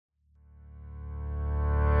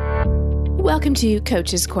Welcome to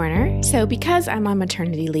Coach's Corner. So because I'm on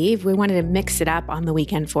maternity leave, we wanted to mix it up on the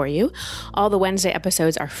weekend for you. All the Wednesday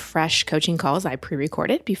episodes are fresh coaching calls I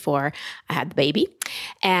pre-recorded before I had the baby.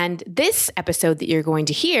 And this episode that you're going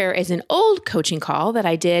to hear is an old coaching call that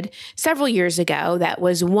I did several years ago that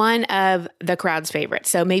was one of the crowd's favorites.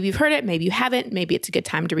 So maybe you've heard it, maybe you haven't, maybe it's a good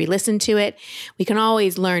time to re-listen to it. We can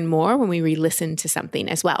always learn more when we re-listen to something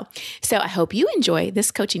as well. So I hope you enjoy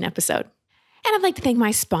this coaching episode. And I'd like to thank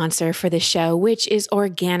my sponsor for the show, which is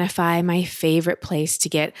Organifi, my favorite place to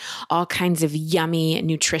get all kinds of yummy,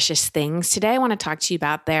 nutritious things. Today, I want to talk to you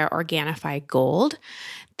about their Organifi Gold.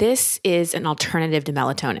 This is an alternative to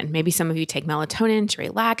melatonin. Maybe some of you take melatonin to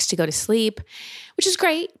relax, to go to sleep, which is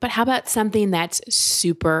great, but how about something that's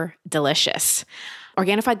super delicious?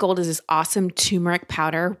 Organifi Gold is this awesome turmeric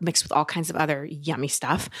powder mixed with all kinds of other yummy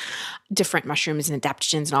stuff, different mushrooms and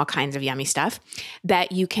adaptogens and all kinds of yummy stuff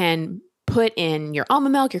that you can put in your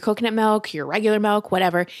almond milk, your coconut milk, your regular milk,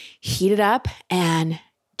 whatever, heat it up and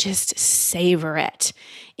just savor it.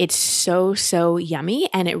 It's so yummy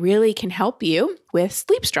and it really can help you with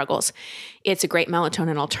sleep struggles. It's a great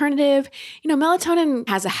melatonin alternative. You know, melatonin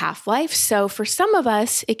has a half-life, so for some of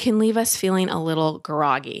us, it can leave us feeling a little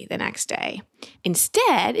groggy the next day.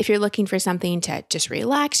 Instead, if you're looking for something to just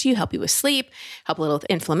relax you, help you with sleep, help a little with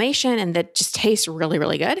inflammation, and that just tastes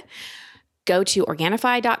really good, go to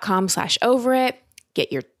Organifi.com/overit,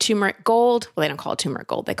 get your turmeric gold. Well, they don't call it turmeric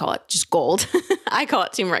gold. They call it just gold. I call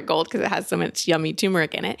it turmeric gold because it has so much yummy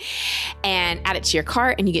turmeric in it. And add it to your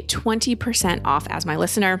cart and you get 20% off as my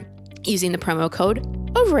listener using the promo code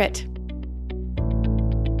OVERIT.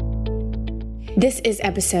 This is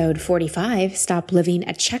episode 45, Stop Living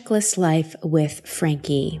a Checklist Life with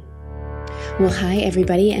Frankie. Well, hi,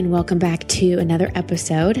 everybody, and welcome back to another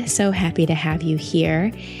episode. So happy to have you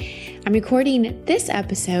here. I'm recording this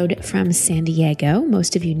episode from San Diego.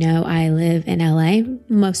 Most of you know I live in LA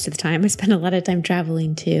most of the time. I spend a lot of time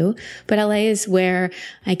traveling too, but LA is where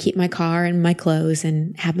I keep my car and my clothes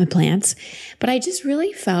and have my plants. But I just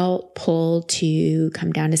really felt pulled to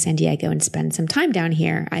come down to San Diego and spend some time down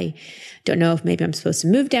here. I don't know if maybe I'm supposed to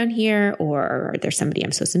move down here or there's somebody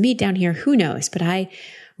I'm supposed to meet down here. Who knows? But I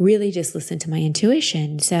really just listened to my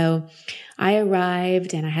intuition. So I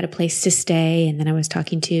arrived and I had a place to stay, and then I was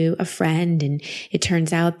talking to a friend, and it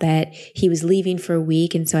turns out that he was leaving for a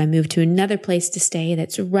week, and so I moved to another place to stay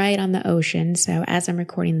that's right on the ocean. So as I'm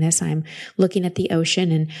recording this, I'm looking at the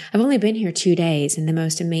ocean, and I've only been here 2 days, and the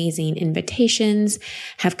most amazing invitations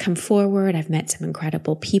have come forward. I've met some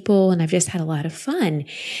incredible people, and I've just had a lot of fun.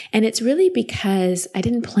 And it's really because I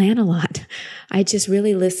didn't plan a lot. I just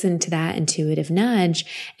really listened to that intuitive nudge,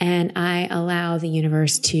 and I allow the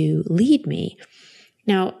universe to lead me.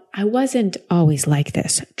 Now, I wasn't always like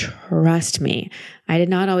this. Trust me. I did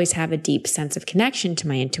not always have a deep sense of connection to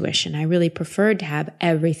my intuition. I really preferred to have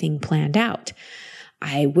everything planned out.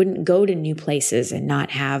 I wouldn't go to new places and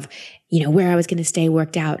not have, where I was going to stay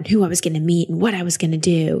worked out and who I was going to meet and what I was going to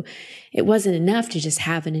do. It wasn't enough to just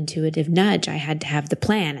have an intuitive nudge. I had to have the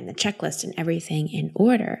plan and the checklist and everything in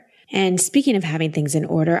order. And speaking of having things in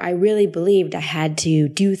order, I really believed I had to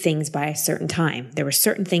do things by a certain time. There were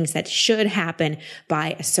certain things that should happen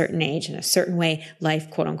by a certain age and a certain way life,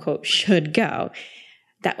 quote unquote, should go.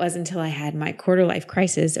 That was until I had my quarter life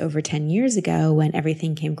crisis over 10 years ago when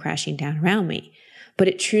everything came crashing down around me. But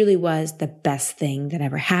it truly was the best thing that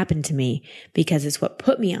ever happened to me because it's what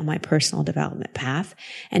put me on my personal development path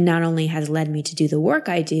and not only has led me to do the work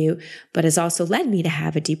I do, but has also led me to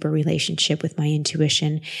have a deeper relationship with my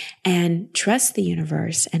intuition and trust the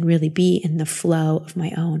universe and really be in the flow of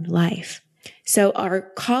my own life. So our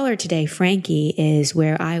caller today, Frankie, is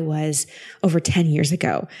where I was over 10 years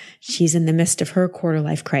ago. She's in the midst of her quarter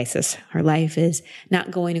life crisis. Her life is not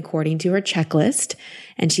going according to her checklist,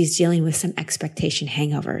 and she's dealing with some expectation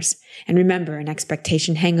hangovers. And remember, an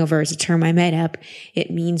expectation hangover is a term I made up. It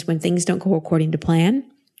means when things don't go according to plan.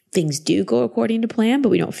 Things do go according to plan, but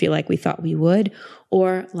we don't feel like we thought we would,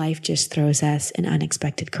 or life just throws us an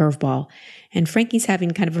unexpected curveball. And Frankie's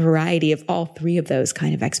having kind of a variety of all three of those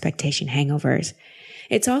kind of expectation hangovers.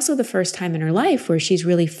 It's also the first time in her life where she's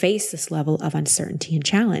really faced this level of uncertainty and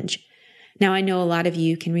challenge. Now, I know a lot of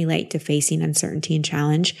you can relate to facing uncertainty and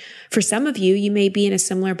challenge. For some of you, you may be in a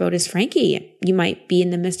similar boat as Frankie. You might be in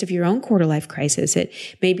the midst of your own quarter life crisis. It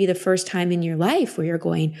may be the first time in your life where you're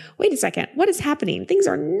going, wait a second, what is happening? Things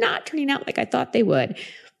are not turning out like I thought they would.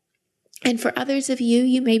 And for others of you,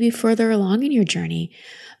 you may be further along in your journey,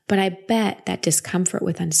 but I bet that discomfort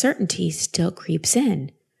with uncertainty still creeps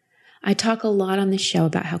in. I talk a lot on this show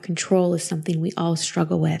about how control is something we all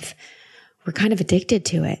struggle with. We're kind of addicted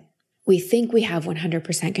to it. We think we have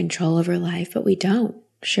 100% control over life, but we don't.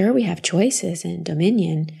 Sure, we have choices and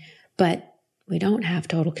dominion, but we don't have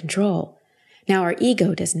total control. Now, our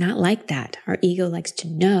ego does not like that. Our ego likes to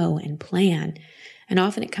know and plan, and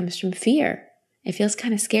often it comes from fear. It feels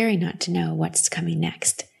kind of scary not to know what's coming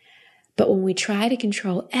next. But when we try to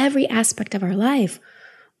control every aspect of our life,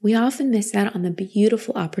 we often miss out on the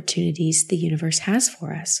beautiful opportunities the universe has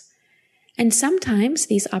for us. And sometimes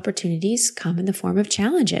these opportunities come in the form of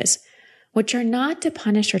challenges, which are not to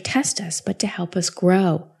punish or test us, but to help us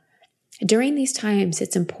grow. During these times,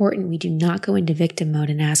 it's important we do not go into victim mode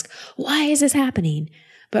and ask, why is this happening?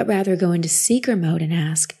 But rather go into seeker mode and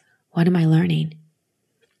ask, what am I learning?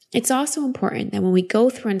 It's also important that when we go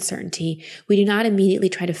through uncertainty, we do not immediately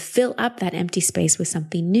try to fill up that empty space with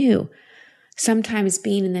something new. Sometimes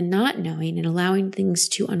being in the not knowing and allowing things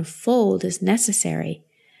to unfold is necessary.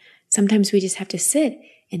 Sometimes we just have to sit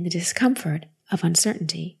in the discomfort of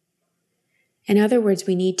uncertainty. In other words,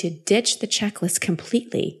 we need to ditch the checklist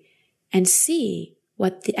completely and see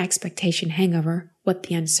what the expectation hangover, what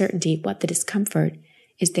the uncertainty, what the discomfort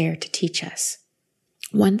is there to teach us.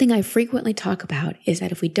 One thing I frequently talk about is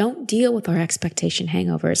that if we don't deal with our expectation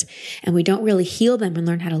hangovers and we don't really heal them and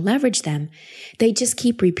learn how to leverage them, they just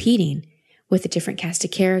keep repeating with a different cast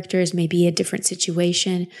of characters, maybe a different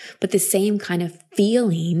situation, but the same kind of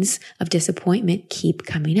feelings of disappointment keep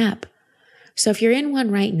coming up. So if you're in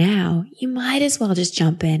one right now, you might as well just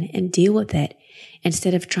jump in and deal with it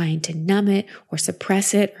instead of trying to numb it or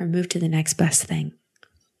suppress it or move to the next best thing.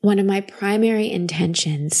 One of my primary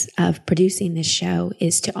intentions of producing this show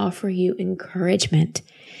is to offer you encouragement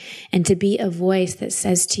and to be a voice that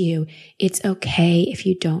says to you, it's okay if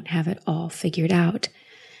you don't have it all figured out.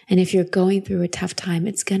 And if you're going through a tough time,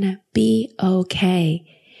 it's going to be okay.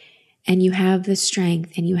 And you have the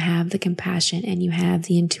strength and you have the compassion and you have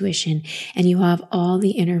the intuition and you have all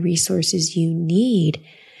the inner resources you need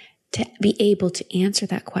to be able to answer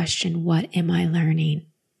that question, what am I learning?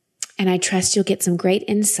 And I trust you'll get some great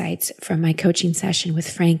insights from my coaching session with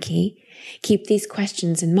Frankie. Keep these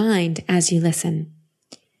questions in mind as you listen.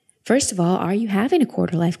 First of all, are you having a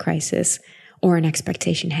quarter life crisis or an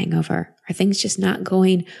expectation hangover? Are things just not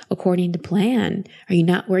going according to plan? Are you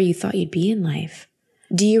not where you thought you'd be in life?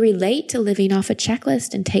 Do you relate to living off a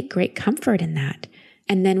checklist and take great comfort in that?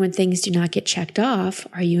 And then when things do not get checked off,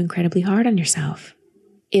 are you incredibly hard on yourself?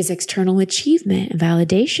 Is external achievement and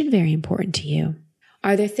validation very important to you?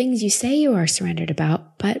 Are there things you say you are surrendered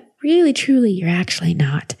about, but really, truly, you're actually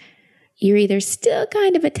not? You're either still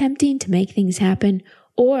kind of attempting to make things happen,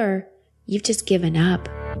 or you've just given up,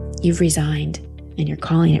 you've resigned, and you're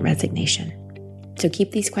calling it resignation. So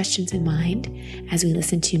keep these questions in mind as we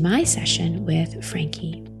listen to my session with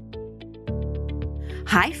Frankie.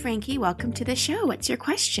 Hi, Frankie. Welcome to the show. What's your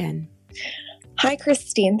question? Hi,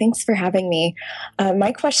 Christine. Thanks for having me.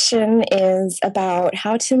 My question is about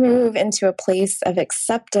how to move into a place of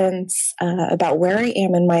acceptance about where I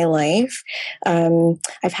am in my life.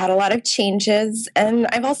 I've had a lot of changes, and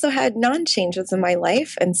I've also had non-changes in my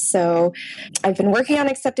life. And so I've been working on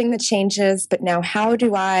accepting the changes, but now how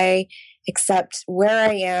do I accept where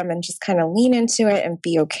I am and just kind of lean into it and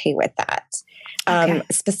be okay with that? Okay.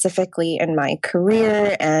 Specifically in my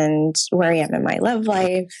career and where I am in my love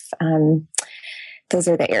life. Those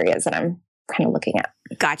are the areas that I'm kind of looking at.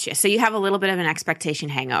 Gotcha. So you have a little bit of an expectation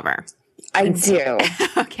hangover. I do.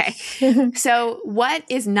 Okay. So what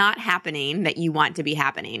is not happening that you want to be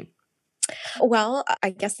happening? Well,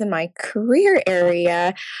 I guess in my career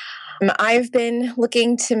area, I've been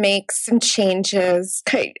looking to make some changes.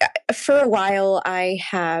 For a while, I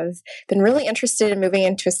have been really interested in moving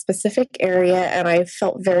into a specific area, and I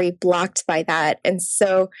felt very blocked by that. And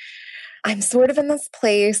so I'm sort of in this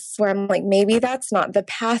place where I'm like, maybe that's not the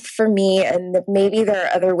path for me, and maybe there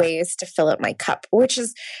are other ways to fill up my cup, which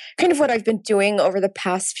is kind of what I've been doing over the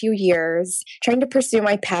past few years, trying to pursue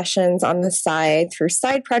my passions on the side through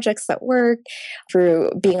side projects at work,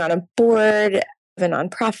 through being on a board of a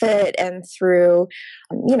nonprofit, and through,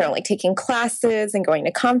 like taking classes and going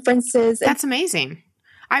to conferences. That's amazing.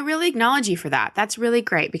 I really acknowledge you for that. That's really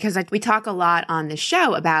great because we talk a lot on this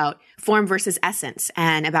show about form versus essence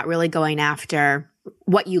and about really going after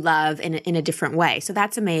what you love in a different way. So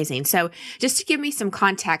that's amazing. So just to give me some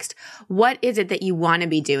context, what is it that you want to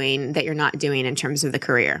be doing that you're not doing in terms of the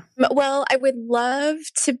career? Well, I would love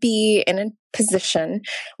to be in a position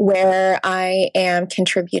where I am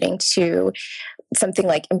contributing to something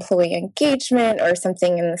like employee engagement or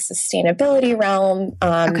something in the sustainability realm,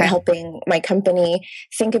 helping my company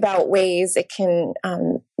think about ways it can,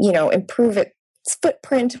 improve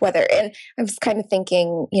footprint, and I was kind of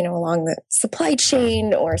thinking, along the supply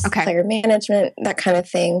chain or supplier management, that kind of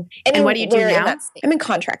thing. And what do you do now? I'm in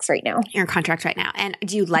contracts right now. You're in contracts right now. And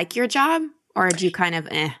do you like your job, or do you kind of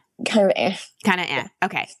Kind of eh. Yeah.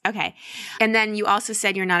 Okay. And then you also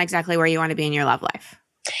said you're not exactly where you want to be in your love life.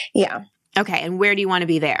 Yeah. Okay. And where do you want to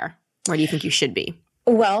be there? Where do you think you should be?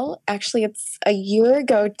 Well, actually, it's a year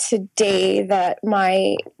ago today that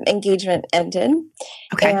my engagement ended.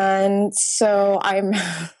 Okay. And so I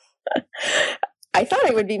thought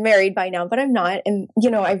I would be married by now, but I'm not. And,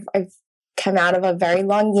 I've come out of a very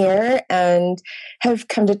long year and have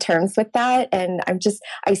come to terms with that. And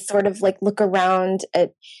I sort of like look around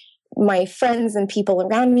at my friends and people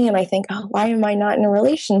around me and I think, oh, why am I not in a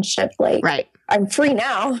relationship? Like, right. I'm free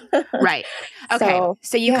now. Right. Okay.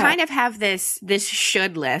 So you kind of have this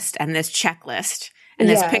should list and this checklist and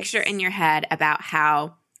this picture in your head about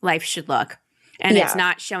how life should look. And it's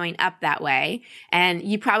not showing up that way. And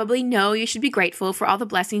you probably know you should be grateful for all the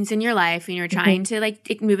blessings in your life and you're trying to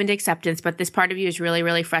like move into acceptance. But this part of you is really,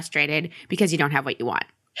 really frustrated because you don't have what you want.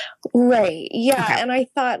 Right. Yeah. Okay. And I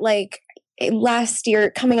thought like, last year,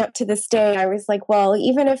 coming up to this day, I was like, well,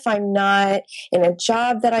 even if I'm not in a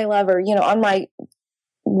job that I love or, on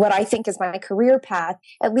what I think is my career path,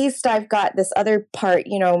 at least I've got this other part,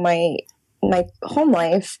 my home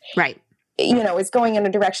life, right, is going in a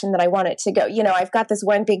direction that I want it to go. I've got this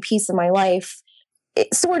one big piece of my life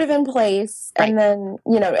sort of in place. Right. And then,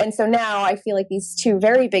 and so now I feel like these two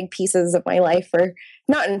very big pieces of my life are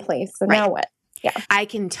not in place. So now what? Yeah. I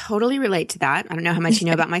can totally relate to that. I don't know how much you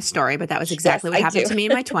know about my story, but that was exactly what happened to me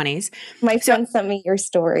in my 20s. My friend sent me your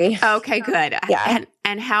story. Okay, good. Yeah.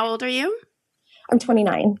 And how old are you? I'm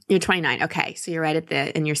 29. You're 29. Okay. So you're right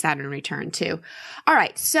in your Saturn return too. All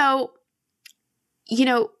right. So,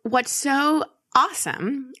 what's so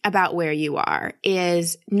awesome about where you are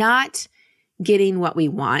is not getting what we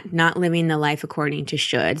want, not living the life according to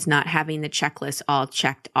shoulds, not having the checklist all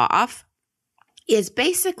checked off, is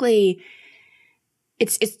basically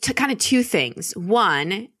it's kind of two things.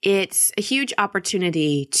 One, it's a huge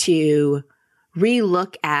opportunity to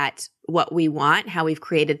relook at what we want, how we've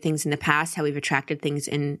created things in the past, how we've attracted things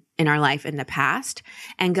in our life in the past,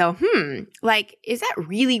 and go, is that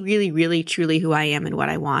really, really, really, truly who I am and what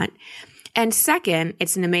I want? And second,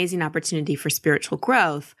 it's an amazing opportunity for spiritual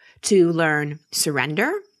growth to learn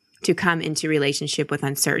surrender, to come into relationship with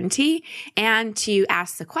uncertainty, and to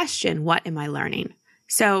ask the question, what am I learning?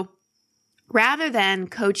 So rather than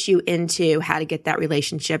coach you into how to get that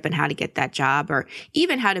relationship and how to get that job or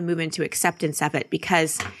even how to move into acceptance of it,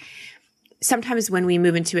 because sometimes when we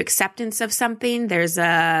move into acceptance of something, there's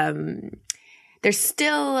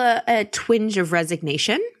still a twinge of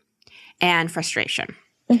resignation and frustration.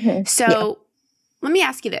 Mm-hmm. So let me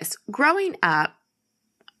ask you this. Growing up,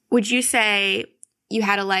 would you say you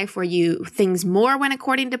had a life where things more went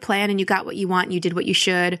according to plan and you got what you want and you did what you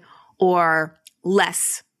should, or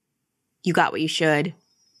less? You got what you should.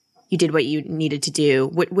 You did what you needed to do.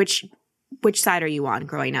 Which side are you on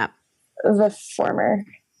growing up? The former.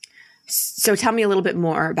 So tell me a little bit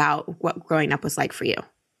more about what growing up was like for you.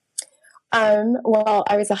 Well,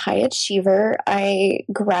 I was a high achiever. I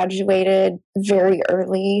graduated very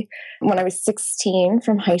early when I was 16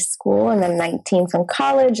 from high school and then 19 from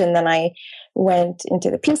college. And then I went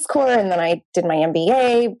into the Peace Corps and then I did my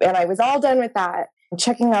MBA and I was all done with that.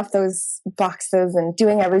 Checking off those boxes and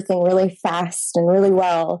doing everything really fast and really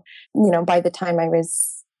well, by the time I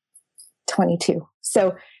was 22.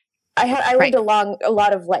 So I lived a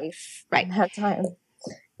lot of life in that time.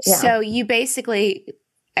 Yeah. So you basically,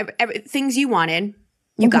 things you wanted,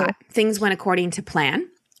 you got. Things went according to plan.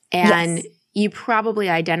 And you probably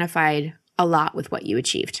identified a lot with what you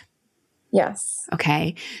achieved. Yes.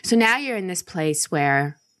 Okay. So now you're in this place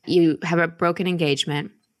where you have a broken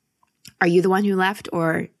engagement. Are you the one who left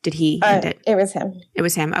or did he end it? It was him. It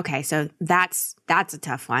was him. Okay. So that's a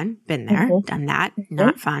tough one. Been there, done that.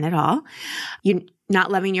 Not fun at all. You're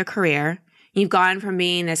not loving your career. You've gone from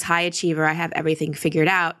being this high achiever, I have everything figured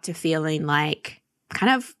out, to feeling like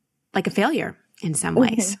kind of like a failure in some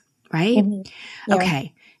ways, right? Mm-hmm. Yeah.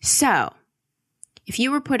 Okay. So if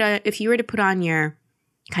you were to put on your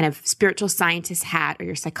kind of spiritual scientist hat or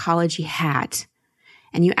your psychology hat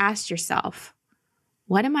and you asked yourself,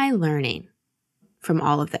 what am I learning from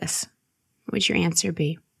all of this? What would your answer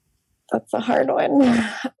be? That's a hard one.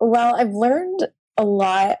 Well, I've learned a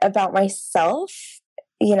lot about myself,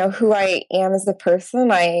 who I am as a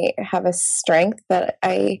person. I have a strength that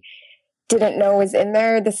I didn't know was in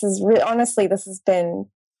there. This is honestly, this has been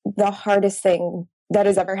the hardest thing that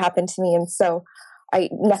has ever happened to me. And so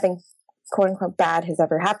nothing quote unquote bad has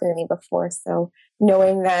ever happened to me before. So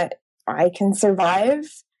knowing that I can survive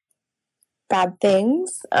bad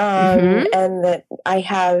things, and that I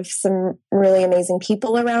have some really amazing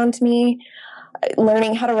people around me.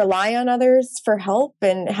 Learning how to rely on others for help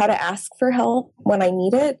and how to ask for help when I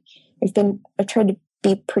need it. I've tried to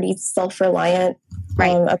be pretty self-reliant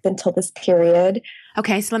up until this period.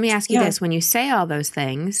 Okay, so let me ask you this. When you say all those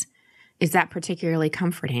things, is that particularly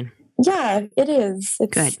comforting? Yeah, it is.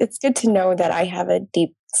 It's good to know that I have a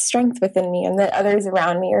deep strength within me and that others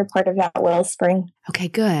around me are part of that wellspring. Okay,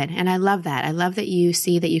 good. And I love that. I love that you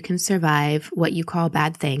see that you can survive what you call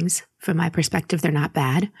bad things. From my perspective, they're not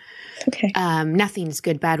bad. Okay. Nothing's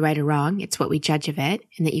good, bad, right, or wrong. It's what we judge of it,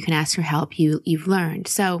 and that you can ask for help. You've learned.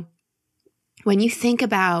 So when you think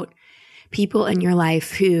about people in your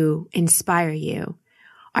life who inspire you,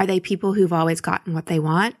 are they people who've always gotten what they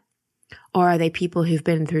want? Or are they people who've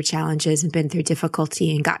been through challenges and been through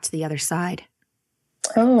difficulty and got to the other side?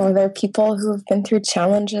 Oh, they're people who have been through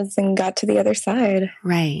challenges and got to the other side.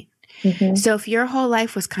 Right. Mm-hmm. So if your whole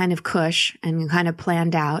life was kind of cush and kind of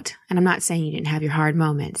planned out, and I'm not saying you didn't have your hard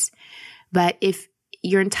moments, but if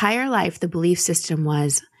your entire life, the belief system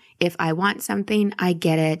was, if I want something, I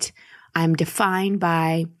get it. I'm defined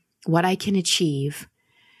by what I can achieve.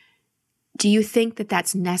 Do you think that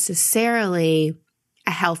that's necessarily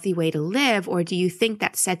a healthy way to live? Or do you think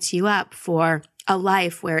that sets you up for a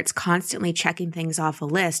life where it's constantly checking things off a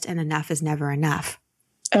list and enough is never enough?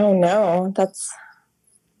 Oh no,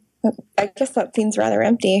 I guess that seems rather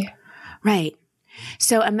empty. Right.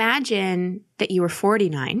 So imagine that you were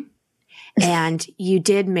 49 and you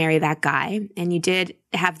did marry that guy and you did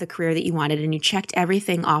have the career that you wanted and you checked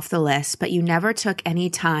everything off the list, but you never took any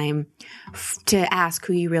time to ask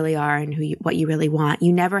who you really are and what you really want.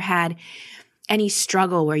 You never had any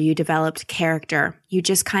struggle where you developed character. You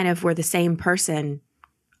just kind of were the same person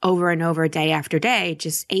over and over, day after day,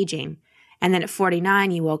 just aging. And then at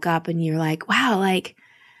 49, you woke up and you're like, wow, like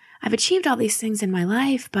I've achieved all these things in my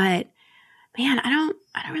life, but man, I don't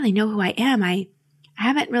really know who I am. I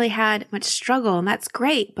haven't really had much struggle, and that's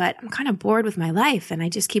great, but I'm kind of bored with my life and I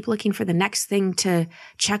just keep looking for the next thing to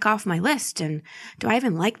check off my list. And do I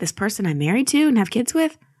even like this person I'm married to and have kids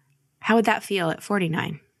with? How would that feel at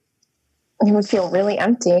 49? It would feel really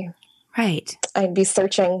empty. Right. I'd be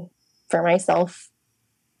searching for myself.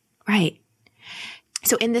 Right.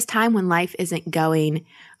 So in this time when life isn't going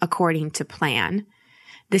according to plan,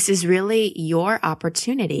 this is really your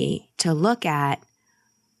opportunity to look at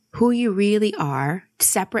who you really are,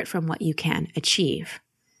 separate from what you can achieve.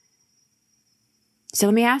 So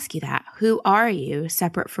let me ask you that. Who are you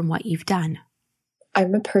separate from what you've done?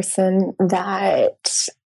 I'm a person that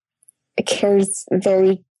cares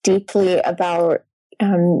very deeply about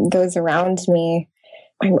those around me.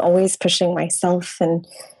 I'm always pushing myself and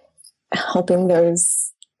helping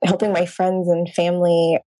my friends and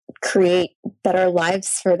family create better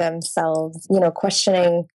lives for themselves,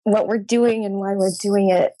 questioning what we're doing and why we're doing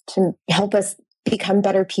it to help us become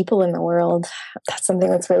better people in the world. That's something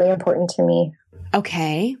that's really important to me.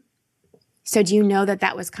 Okay. So do you know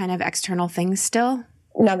that was kind of external things still?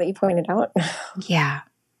 Now that you pointed out. Yeah.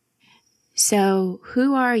 So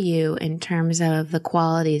who are you in terms of the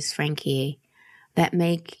qualities, Frankie, that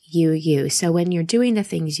make you you? So when you're doing the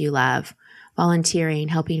things you love, volunteering,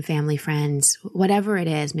 helping family, friends, whatever it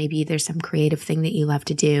is, maybe there's some creative thing that you love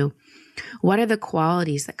to do. What are the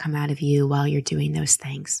qualities that come out of you while you're doing those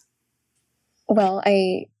things? Well,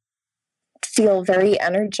 I feel very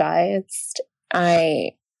energized.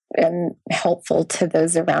 I am helpful to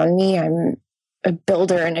those around me. I'm a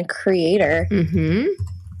builder and a creator. Mm-hmm.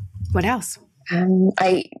 What else?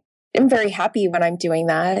 I am very happy when I'm doing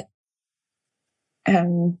that. I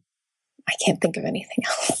can't think of anything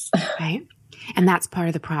else. Right. And that's part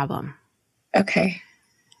of the problem. Okay.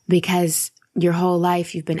 Because your whole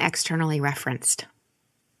life you've been externally referenced.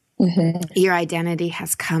 Mm-hmm. Your identity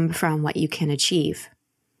has come from what you can achieve.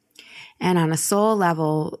 And on a soul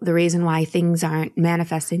level, the reason why things aren't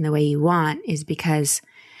manifesting the way you want is because,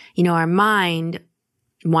 our mind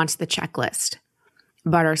wants the checklist,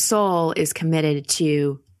 but our soul is committed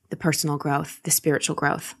to the personal growth, the spiritual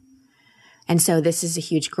growth. And so this is a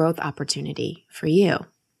huge growth opportunity for you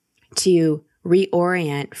to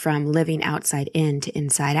reorient from living outside in to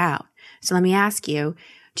inside out. So let me ask you,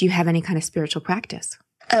 do you have any kind of spiritual practice?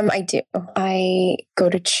 I do. I go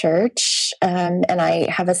to church and I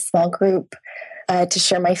have a small group to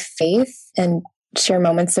share my faith and share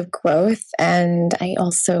moments of growth. And I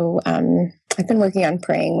also, I've been working on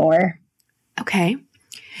praying more. Okay.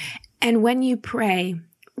 And when you pray,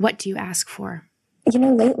 what do you ask for?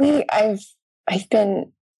 Lately I've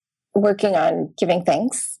been working on giving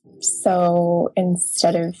thanks. So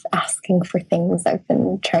instead of asking for things, I've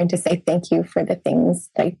been trying to say thank you for the things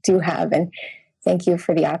that I do have, and thank you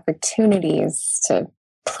for the opportunities to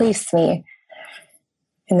place me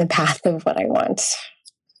in the path of what I want.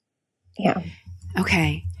 Yeah.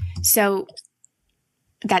 Okay. So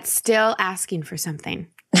that's still asking for something.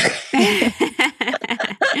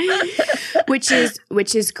 which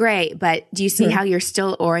is great, but do you see how you're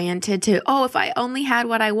still oriented to, oh, if I only had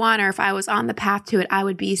what I want, or if I was on the path to it, I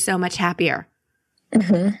would be so much happier.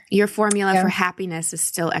 Mm-hmm. Your formula for happiness is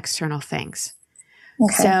still external things.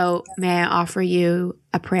 Okay. So may I offer you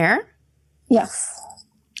a prayer? Yes.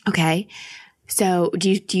 Okay. So do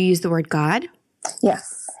you use the word God?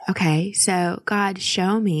 Yes. Okay. So God,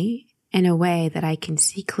 show me in a way that I can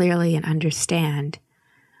see clearly and understand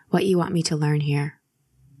what you want me to learn here.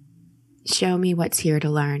 Show me what's here to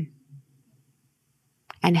learn.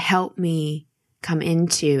 And help me come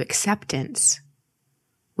into acceptance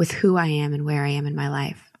with who I am and where I am in my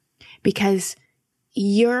life. Because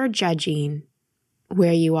you're judging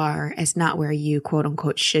where you are as not where you, quote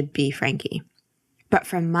unquote, should be, Frankie. But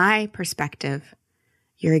from my perspective,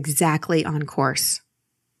 you're exactly on course.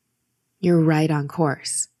 You're right on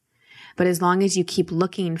course. But as long as you keep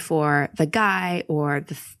looking for the guy or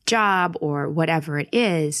the job or whatever it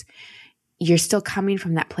is, you're still coming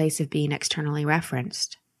from that place of being externally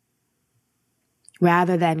referenced.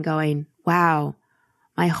 Rather than going, wow,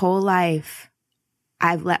 my whole life,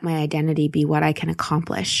 I've let my identity be what I can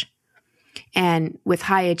accomplish. And with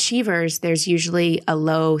high achievers, there's usually a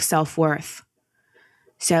low self-worth.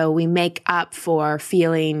 So we make up for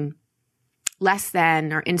feeling less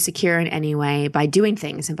than or insecure in any way by doing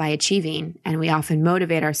things and by achieving. And we often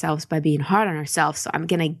motivate ourselves by being hard on ourselves. So I'm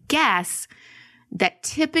going to guess that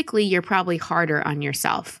typically you're probably harder on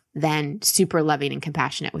yourself than super loving and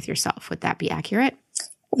compassionate with yourself. Would that be accurate?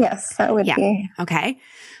 Yes, that would be. Okay.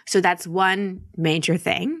 So that's one major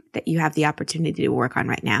thing that you have the opportunity to work on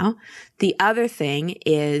right now. The other thing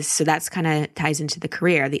is, so that's kind of ties into the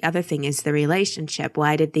career. The other thing is the relationship.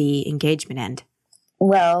 Why did the engagement end?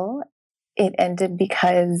 Well, it ended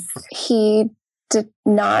because he did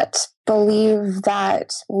not believe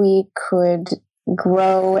that we could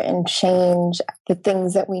grow and change the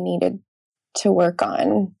things that we needed to work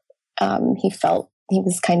on. He felt he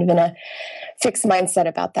was kind of in a fixed mindset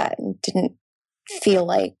about that and didn't feel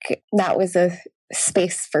like that was a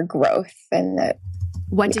space for growth. And that,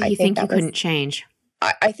 what did he think you couldn't change?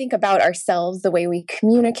 I think about ourselves, the way we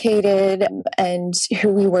communicated and who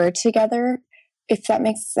we were together, if that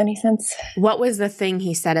makes any sense. What was the thing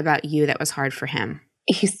he said about you that was hard for him?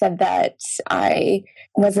 He said that I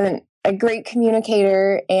wasn't a great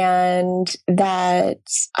communicator and that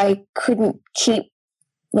I couldn't keep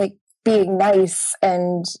being nice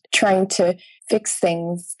and trying to fix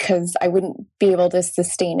things because I wouldn't be able to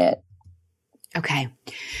sustain it. Okay.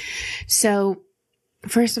 So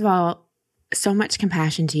first of all, so much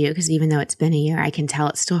compassion to you, because even though it's been a year, I can tell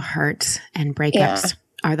it still hurts, and breakups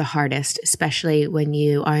are the hardest, especially when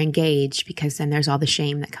you are engaged, because then there's all the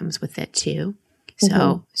shame that comes with it too.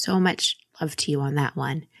 So, so much love to you on that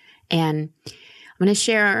one. And I'm going to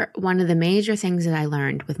share one of the major things that I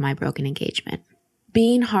learned with my broken engagement.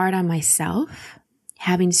 Being hard on myself,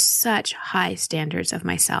 having such high standards of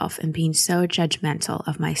myself and being so judgmental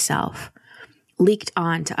of myself leaked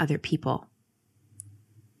on to other people.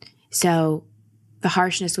 So the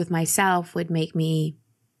harshness with myself would make me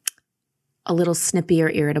a little snippy or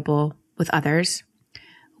irritable with others,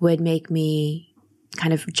 would make me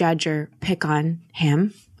kind of judge or pick on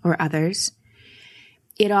him or others.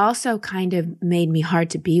 It also kind of made me hard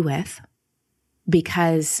to be with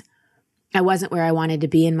because I wasn't where I wanted to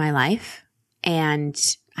be in my life. And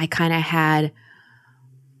I kind of had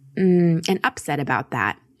an upset about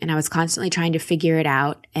that. And I was constantly trying to figure it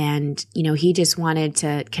out. And, he just wanted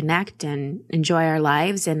to connect and enjoy our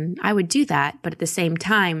lives. And I would do that. But at the same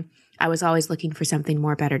time, I was always looking for something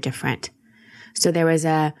more, better, different. So there was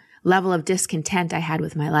a level of discontent I had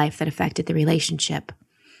with my life that affected the relationship.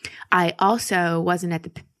 I also wasn't at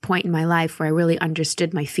the point in my life where I really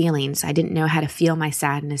understood my feelings. I didn't know how to feel my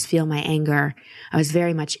sadness, feel my anger. I was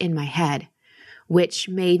very much in my head, which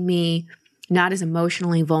made me not as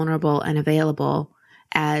emotionally vulnerable and available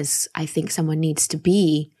as I think someone needs to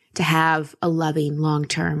be to have a loving,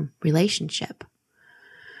 long-term relationship.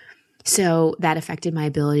 So that affected my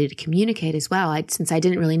ability to communicate as well. Since I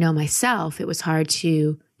didn't really know myself, it was hard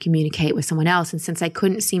to communicate with someone else. And since I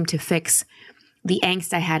couldn't seem to fix the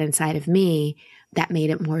angst I had inside of me, that made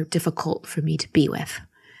it more difficult for me to be with.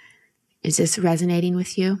 Is this resonating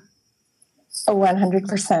with you?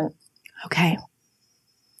 100%. Okay.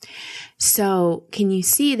 So can you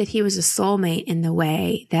see that he was a soulmate in the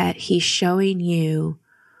way that he's showing you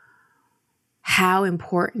how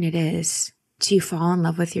important it is to fall in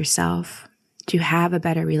love with yourself, to have a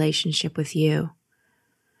better relationship with you,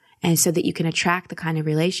 and so that you can attract the kind of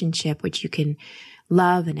relationship which you can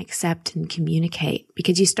love and accept and communicate?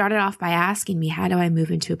 Because you started off by asking me, how do I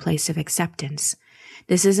move into a place of acceptance?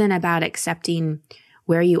 This isn't about accepting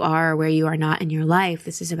where you are or where you are not in your life.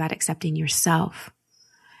 This is about accepting yourself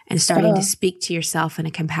and starting to speak to yourself in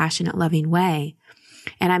a compassionate, loving way.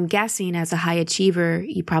 And I'm guessing as a high achiever,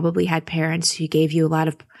 you probably had parents who gave you a lot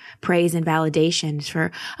of praise and validations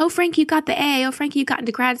for, oh, Frank, you got the A. Oh, Frank, you got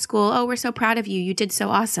into grad school. Oh, we're so proud of you. You did so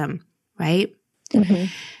awesome. Right? Mm-hmm.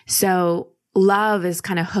 So love is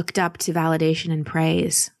kind of hooked up to validation and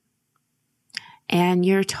praise. And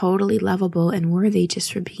you're totally lovable and worthy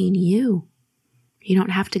just for being you. You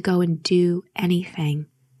don't have to go and do anything.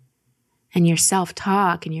 And your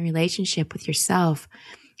self-talk and your relationship with yourself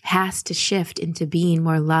has to shift into being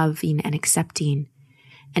more loving and accepting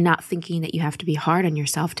and not thinking that you have to be hard on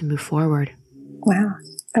yourself to move forward. Wow.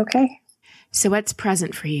 Okay. So what's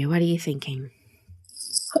present for you? What are you thinking?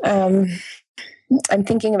 I'm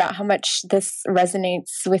thinking about how much this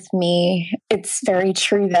resonates with me. It's very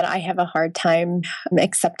true that I have a hard time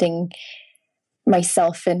accepting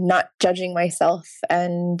myself and not judging myself.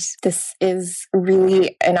 And this is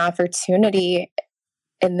really an opportunity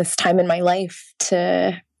in this time in my life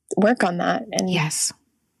to work on that and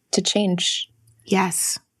to change.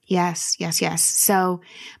 Yes. So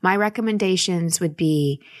my recommendations would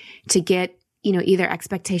be to get, either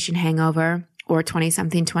Expectation Hangover or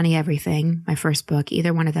 20-something, 20 Everything, my first book,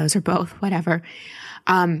 either one of those or both, whatever.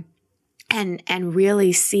 And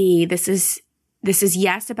really see this is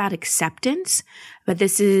yes about acceptance, but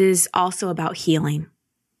this is also about healing.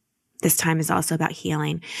 This time is also about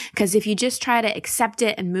healing. Because if you just try to accept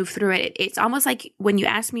it and move through it, it's almost like when you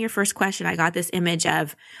asked me your first question, I got this image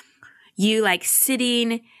of you like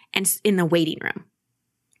sitting and in the waiting room,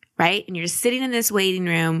 right? And you're just sitting in this waiting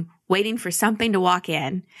room, waiting for something to walk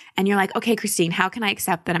in. And you're like, okay, Christine, how can I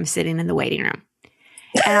accept that I'm sitting in the waiting room?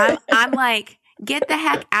 And I'm like, get the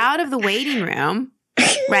heck out of the waiting room,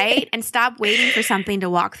 right? And stop waiting for something to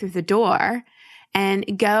walk through the door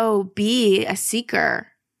and go be a seeker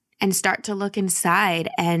and start to look inside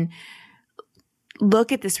and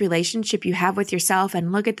look at this relationship you have with yourself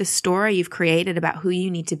and look at the story you've created about who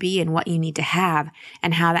you need to be and what you need to have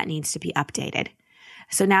and how that needs to be updated.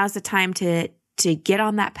 So now's the time to get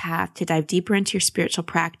on that path, to dive deeper into your spiritual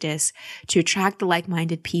practice, to attract the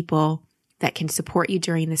like-minded people that can support you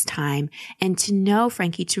during this time, and to know,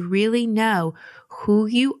 Frankie, to really know who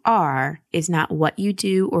you are is not what you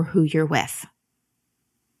do or who you're with.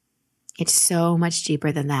 It's so much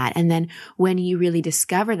deeper than that. And then when you really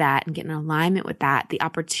discover that and get in alignment with that, the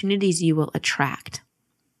opportunities you will attract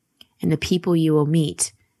and the people you will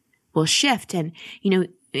meet will shift. And,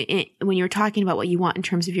 when you're talking about what you want in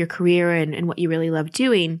terms of your career and what you really love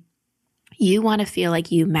doing, you want to feel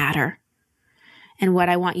like you matter. And what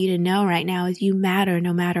I want you to know right now is you matter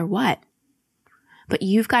no matter what. But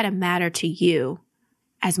you've got to matter to you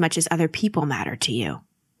as much as other people matter to you.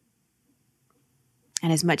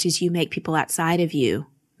 And as much as you make people outside of you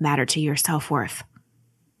matter to your self-worth.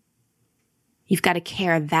 You've got to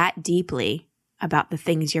care that deeply about the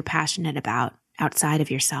things you're passionate about outside of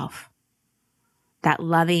yourself. That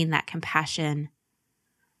loving, that compassion,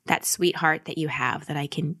 that sweetheart that you have that I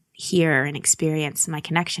can hear and experience in my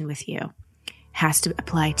connection with you has to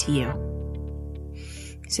apply to you.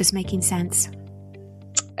 Is this making sense?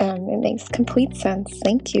 It makes complete sense.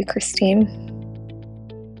 Thank you, Christine.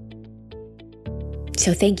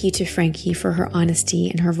 So thank you to Frankie for her honesty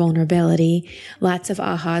and her vulnerability. Lots of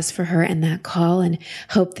ahas for her and that call, and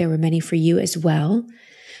hope there were many for you as well.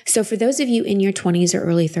 So for those of you in your 20s or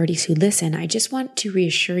early 30s who listen, I just want to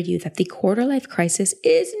reassure you that the quarter life crisis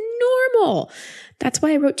is normal. That's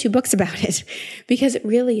why I wrote 2 books about it, because it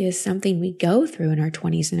really is something we go through in our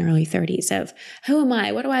 20s and early 30s of who am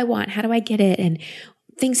I? What do I want? How do I get it? And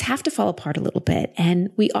things have to fall apart a little bit, and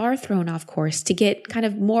we are thrown off course to get kind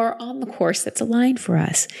of more on the course that's aligned for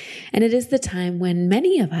us. And it is the time when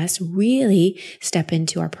many of us really step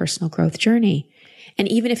into our personal growth journey. And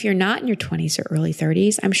even if you're not in your 20s or early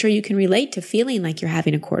 30s, I'm sure you can relate to feeling like you're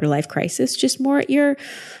having a quarter life crisis, just more at your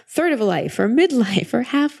third of a life or midlife or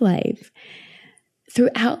half life.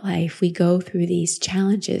 Throughout life, we go through these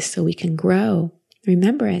challenges so we can grow.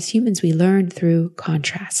 Remember, as humans, we learn through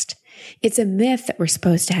contrast. It's a myth that we're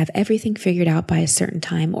supposed to have everything figured out by a certain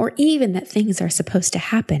time, or even that things are supposed to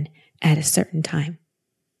happen at a certain time.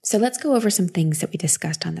 So let's go over some things that we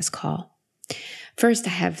discussed on this call. First,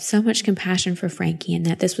 I have so much compassion for Frankie in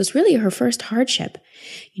that this was really her first hardship.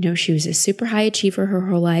 She was a super high achiever her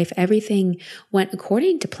whole life. Everything went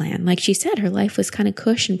according to plan. Like she said, her life was kind of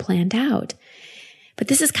cush and planned out. But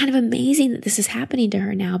this is kind of amazing that this is happening to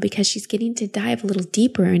her now because she's getting to dive a little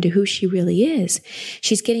deeper into who she really is.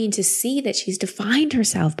 She's getting to see that she's defined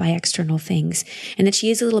herself by external things and that she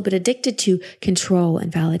is a little bit addicted to control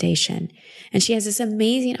and validation. And she has this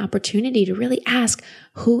amazing opportunity to really ask,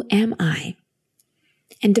 who am I?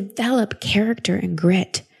 And develop character and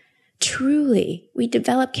grit. Truly, we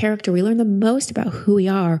develop character. We learn the most about who we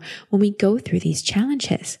are when we go through these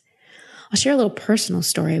challenges. I'll share a little personal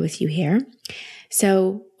story with you here.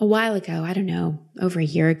 So a while ago, I don't know, over a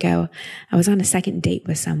year ago, I was on a second date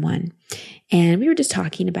with someone and we were just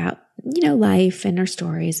talking about, life and our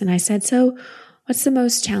stories. And I said, so what's the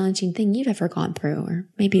most challenging thing you've ever gone through? Or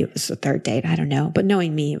maybe it was the third date. I don't know. But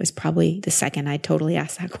knowing me, it was probably the second. I totally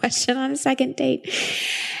asked that question on a second date.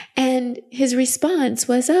 And his response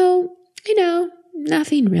was,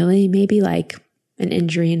 nothing really, maybe like an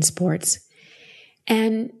injury in sports.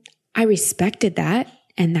 And I respected that.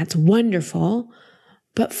 And that's wonderful.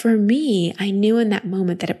 But for me, I knew in that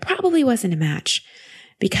moment that it probably wasn't a match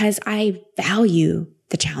because I value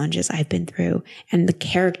the challenges I've been through and the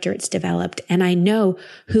character it's developed. And I know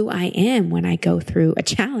who I am when I go through a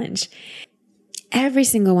challenge. Every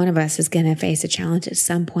single one of us is going to face a challenge at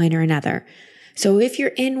some point or another. So if you're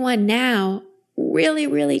in one now, really,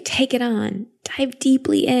 really take it on. Dive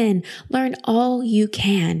deeply in. Learn all you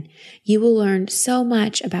can. You will learn so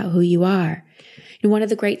much about who you are. And one of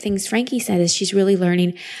the great things Frankie said is she's really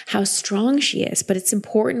learning how strong she is, but it's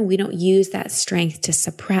important we don't use that strength to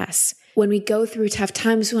suppress. When we go through tough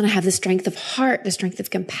times, we want to have the strength of heart, the strength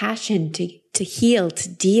of compassion to heal, to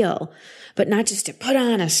deal, but not just to put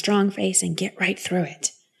on a strong face and get right through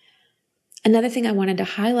it. Another thing I wanted to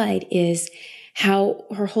highlight is how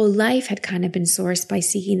her whole life had kind of been sourced by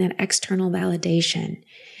seeking that external validation.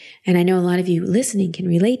 And I know a lot of you listening can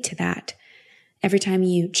relate to that. Every time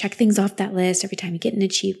you check things off that list, every time you get an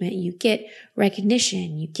achievement, you get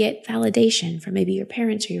recognition, you get validation from maybe your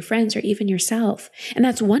parents or your friends or even yourself. And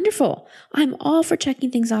that's wonderful. I'm all for checking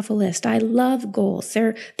things off a list. I love goals.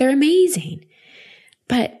 They're amazing.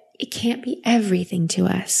 But it can't be everything to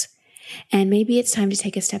us. And maybe it's time to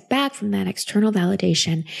take a step back from that external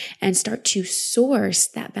validation and start to source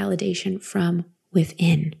that validation from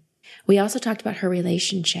within. We also talked about her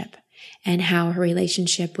relationship and how her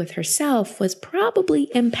relationship with herself was probably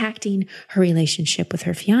impacting her relationship with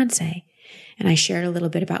her fiance. And I shared a little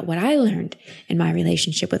bit about what I learned in my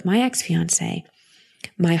relationship with my ex-fiance.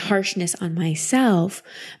 My harshness on myself,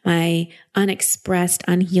 my unexpressed,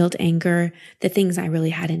 unhealed anger, the things I really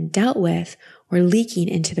hadn't dealt with were leaking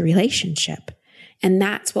into the relationship. And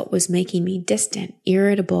that's what was making me distant,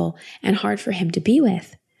 irritable, and hard for him to be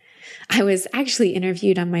with. I was actually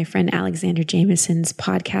interviewed on my friend Alexandra Jameson's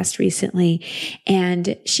podcast recently,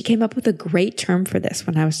 and she came up with a great term for this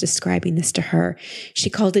when I was describing this to her. She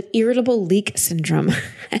called it irritable leak syndrome.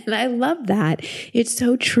 And I love that. It's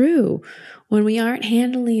so true. When we aren't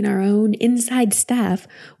handling our own inside stuff,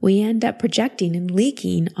 we end up projecting and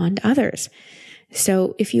leaking onto others.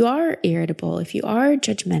 So if you are irritable, if you are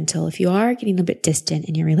judgmental, if you are getting a bit distant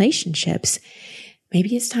in your relationships,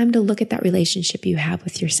 maybe it's time to look at that relationship you have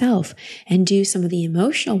with yourself and do some of the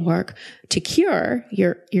emotional work to cure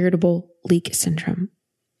your irritable leak syndrome.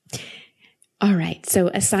 All right, so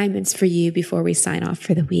assignments for you before we sign off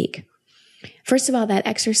for the week. First of all, that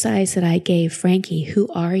exercise that I gave Frankie, who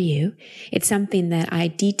are you? It's something that I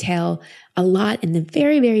detail a lot in the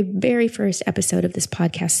very, very, very first episode of this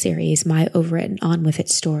podcast series, my Over It and On With It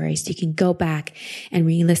story. So you can go back and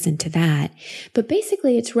re-listen to that. But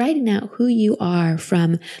basically, it's writing out who you are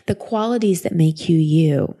from the qualities that make you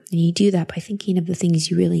you. And you do that by thinking of the things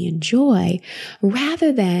you really enjoy,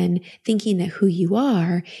 rather than thinking that who you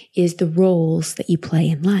are is the roles that you play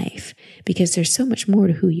in life, because there's so much more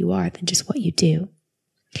to who you are than just what you do.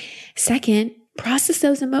 Second, process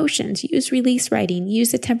those emotions. Use release writing.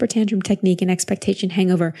 Use the temper tantrum technique and expectation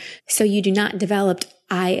hangover so you do not develop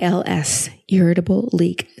ILS, irritable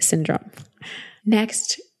leak syndrome.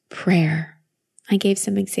 Next, prayer. I gave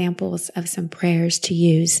some examples of some prayers to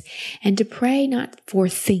use, and to pray not for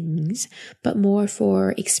things, but more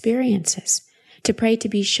for experiences. To pray to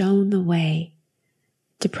be shown the way.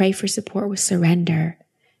 To pray for support with surrender.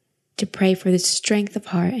 To pray for the strength of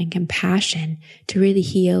heart and compassion to really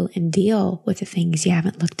heal and deal with the things you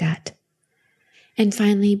haven't looked at. And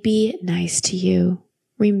finally, be nice to you.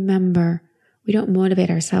 Remember, we don't motivate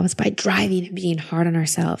ourselves by driving and being hard on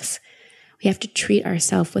ourselves. We have to treat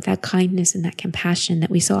ourselves with that kindness and that compassion that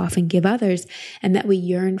we so often give others and that we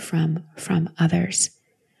yearn from others.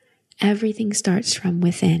 Everything starts from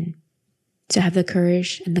within. So have the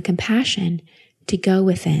courage and the compassion to go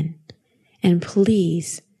within. And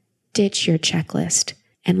please ditch your checklist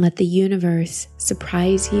and let the universe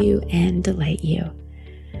surprise you and delight you.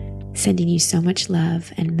 Sending you so much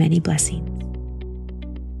love and many blessings.